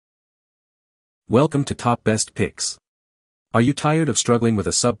Welcome to Top Best Picks. Are you tired of struggling with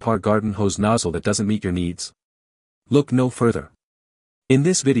a subpar garden hose nozzle that doesn't meet your needs? Look no further. In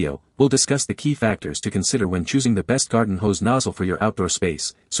this video, we'll discuss the key factors to consider when choosing the best garden hose nozzle for your outdoor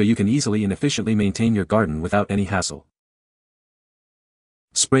space, so you can easily and efficiently maintain your garden without any hassle.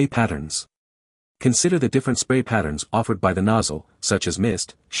 Spray patterns. Consider the different spray patterns offered by the nozzle, such as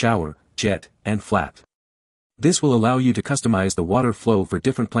mist, shower, jet, and flat. This will allow you to customize the water flow for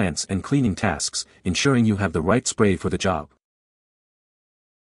different plants and cleaning tasks, ensuring you have the right spray for the job.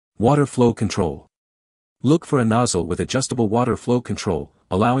 Water flow control. Look for a nozzle with adjustable water flow control,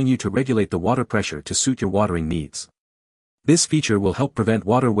 allowing you to regulate the water pressure to suit your watering needs. This feature will help prevent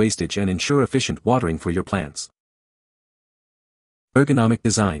water wastage and ensure efficient watering for your plants. Ergonomic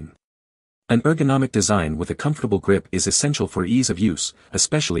design. An ergonomic design with a comfortable grip is essential for ease of use,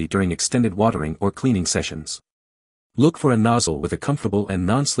 especially during extended watering or cleaning sessions. Look for a nozzle with a comfortable and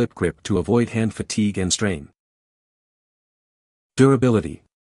non-slip grip to avoid hand fatigue and strain. Durability.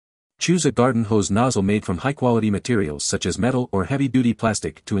 Choose a garden hose nozzle made from high-quality materials such as metal or heavy-duty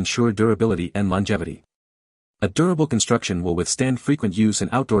plastic to ensure durability and longevity. A durable construction will withstand frequent use in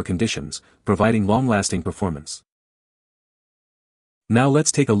outdoor conditions, providing long-lasting performance. Now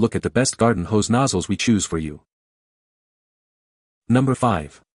let's take a look at the best garden hose nozzles we choose for you. Number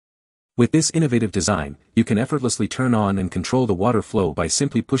 5. With this innovative design, you can effortlessly turn on and control the water flow by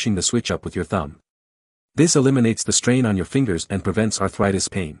simply pushing the switch up with your thumb. This eliminates the strain on your fingers and prevents arthritis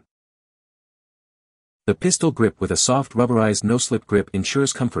pain. The pistol grip with a soft rubberized no-slip grip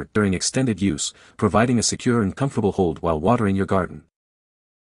ensures comfort during extended use, providing a secure and comfortable hold while watering your garden.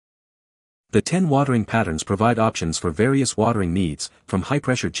 The 10 watering patterns provide options for various watering needs, from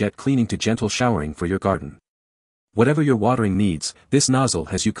high-pressure jet cleaning to gentle showering for your garden. Whatever your watering needs, this nozzle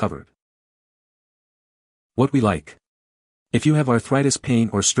has you covered. What we like. If you have arthritis pain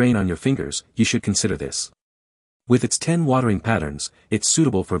or strain on your fingers, you should consider this. With its 10 watering patterns, it's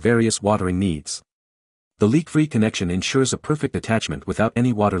suitable for various watering needs. The leak-free connection ensures a perfect attachment without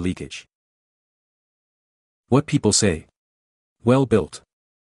any water leakage. What people say. Well built.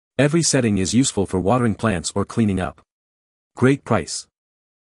 Every setting is useful for watering plants or cleaning up. Great price.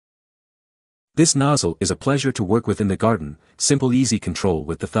 This nozzle is a pleasure to work with in the garden, simple easy control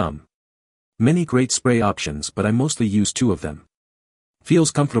with the thumb. Many great spray options, but I mostly use 2 of them. Feels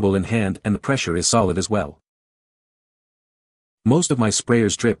comfortable in hand and the pressure is solid as well. Most of my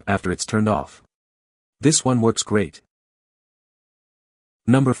sprayers drip after it's turned off. This one works great.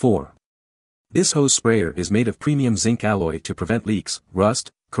 Number 4. This hose sprayer is made of premium zinc alloy to prevent leaks,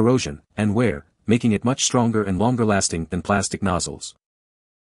 rust, corrosion, and wear, making it much stronger and longer lasting than plastic nozzles.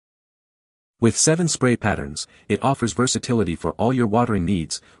 With 7 spray patterns, it offers versatility for all your watering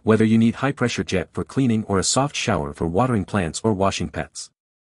needs, whether you need high-pressure jet for cleaning or a soft shower for watering plants or washing pets.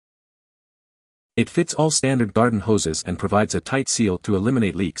 It fits all standard garden hoses and provides a tight seal to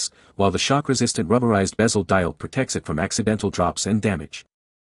eliminate leaks, while the shock-resistant rubberized bezel dial protects it from accidental drops and damage.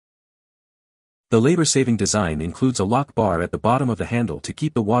 The labor-saving design includes a lock bar at the bottom of the handle to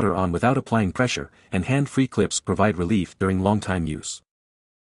keep the water on without applying pressure, and hand-free clips provide relief during long-time use.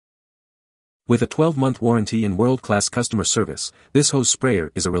 With a 12-month warranty and world-class customer service, this hose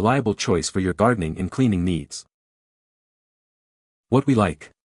sprayer is a reliable choice for your gardening and cleaning needs. What we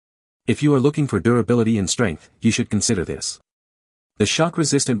like. If you are looking for durability and strength, you should consider this. The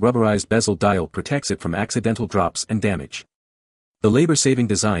shock-resistant rubberized bezel dial protects it from accidental drops and damage. The labor-saving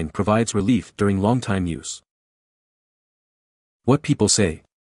design provides relief during long-time use. What people say.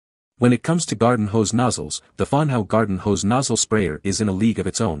 When it comes to garden hose nozzles, the FANHAO garden hose nozzle sprayer is in a league of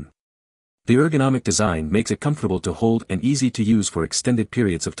its own. The ergonomic design makes it comfortable to hold and easy to use for extended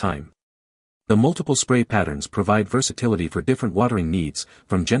periods of time. The multiple spray patterns provide versatility for different watering needs,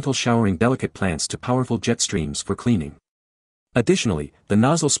 from gentle showering delicate plants to powerful jet streams for cleaning. Additionally, the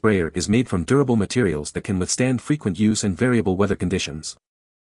nozzle sprayer is made from durable materials that can withstand frequent use and variable weather conditions.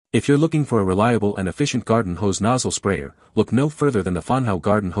 If you're looking for a reliable and efficient garden hose nozzle sprayer, look no further than the FANHAO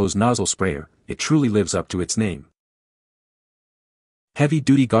garden hose nozzle sprayer. It truly lives up to its name.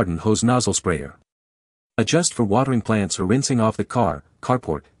 Heavy-duty garden hose nozzle sprayer. Adjust for watering plants or rinsing off the car,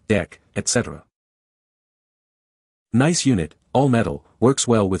 carport, deck, etc. Nice unit, all metal, works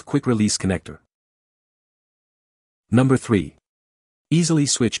well with quick-release connector. Number 3. Easily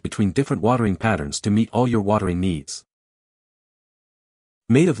switch between different watering patterns to meet all your watering needs.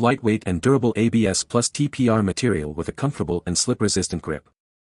 Made of lightweight and durable ABS plus TPR material with a comfortable and slip-resistant grip.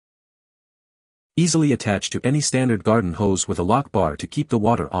 Easily attached to any standard garden hose with a lock bar to keep the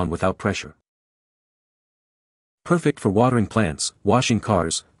water on without pressure. Perfect for watering plants, washing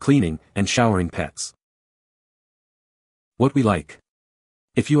cars, cleaning, and showering pets. What we like.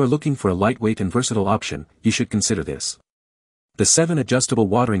 If you are looking for a lightweight and versatile option, you should consider this. The 7 adjustable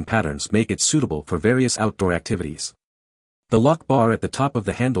watering patterns make it suitable for various outdoor activities. The lock bar at the top of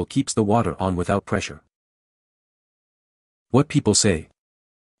the handle keeps the water on without pressure. What people say.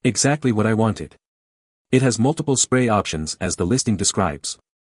 Exactly what I wanted. It has multiple spray options as the listing describes.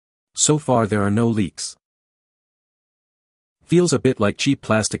 So far there are no leaks. Feels a bit like cheap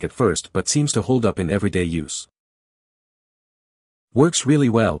plastic at first but seems to hold up in everyday use. Works really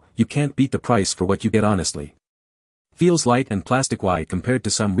well, you can't beat the price for what you get honestly. Feels light and plastic-wide compared to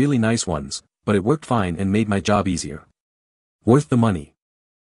some really nice ones, but it worked fine and made my job easier. Worth the money.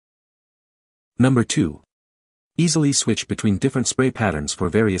 Number 2. Easily switch between different spray patterns for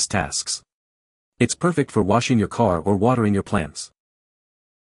various tasks. It's perfect for washing your car or watering your plants.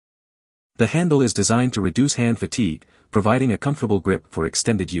 The handle is designed to reduce hand fatigue, providing a comfortable grip for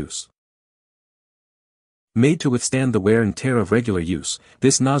extended use. Made to withstand the wear and tear of regular use,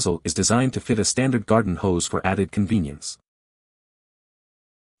 this nozzle is designed to fit a standard garden hose for added convenience.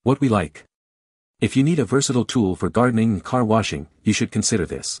 What we like. If you need a versatile tool for gardening and car washing, you should consider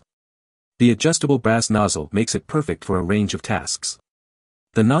this. The adjustable brass nozzle makes it perfect for a range of tasks.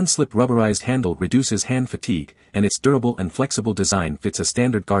 The non-slip rubberized handle reduces hand fatigue, and its durable and flexible design fits a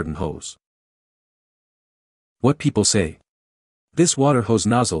standard garden hose. What people say. This water hose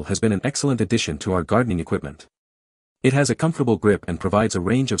nozzle has been an excellent addition to our gardening equipment. It has a comfortable grip and provides a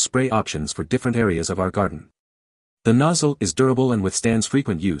range of spray options for different areas of our garden. The nozzle is durable and withstands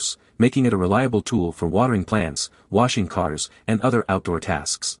frequent use, making it a reliable tool for watering plants, washing cars, and other outdoor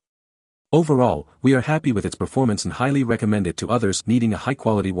tasks. Overall, we are happy with its performance and highly recommend it to others needing a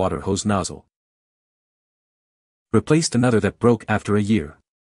high-quality water hose nozzle. Replaced another that broke after a year.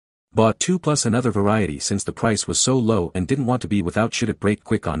 Bought 2 plus another variety since the price was so low and didn't want to be without should it break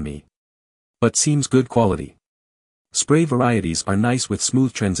quick on me. But seems good quality. Spray varieties are nice with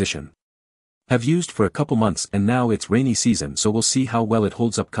smooth transition. Have used for a couple months and now it's rainy season so we'll see how well it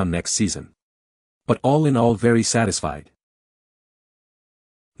holds up come next season. But all in all very satisfied.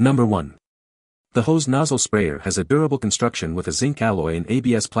 Number 1. The hose nozzle sprayer has a durable construction with a zinc alloy and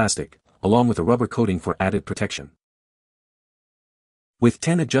ABS plastic, along with a rubber coating for added protection. With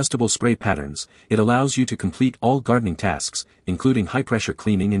 10 adjustable spray patterns, it allows you to complete all gardening tasks, including high-pressure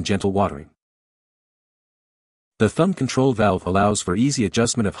cleaning and gentle watering. The thumb control valve allows for easy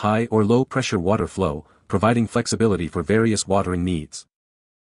adjustment of high or low pressure water flow, providing flexibility for various watering needs.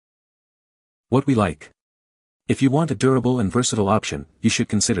 What we like. If you want a durable and versatile option, you should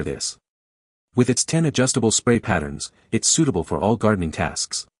consider this. With its 10 adjustable spray patterns, it's suitable for all gardening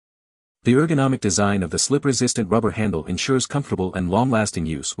tasks. The ergonomic design of the slip-resistant rubber handle ensures comfortable and long-lasting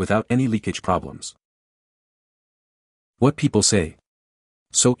use without any leakage problems. What people say.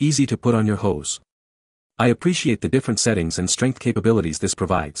 So easy to put on your hose. I appreciate the different settings and strength capabilities this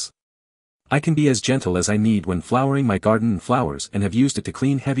provides. I can be as gentle as I need when flowering my garden and flowers and have used it to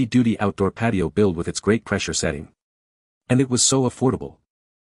clean heavy-duty outdoor patio build with its great pressure setting. And it was so affordable.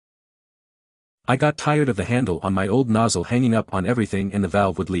 I got tired of the handle on my old nozzle hanging up on everything and the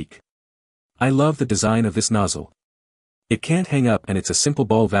valve would leak. I love the design of this nozzle. It can't hang up and it's a simple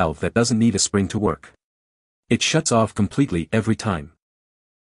ball valve that doesn't need a spring to work. It shuts off completely every time.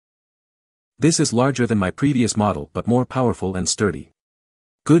 This is larger than my previous model but more powerful and sturdy.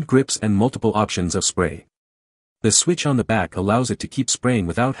 Good grips and multiple options of spray. The switch on the back allows it to keep spraying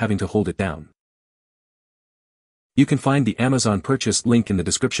without having to hold it down. You can find the Amazon purchase link in the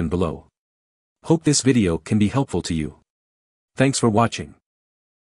description below. Hope this video can be helpful to you. Thanks for watching.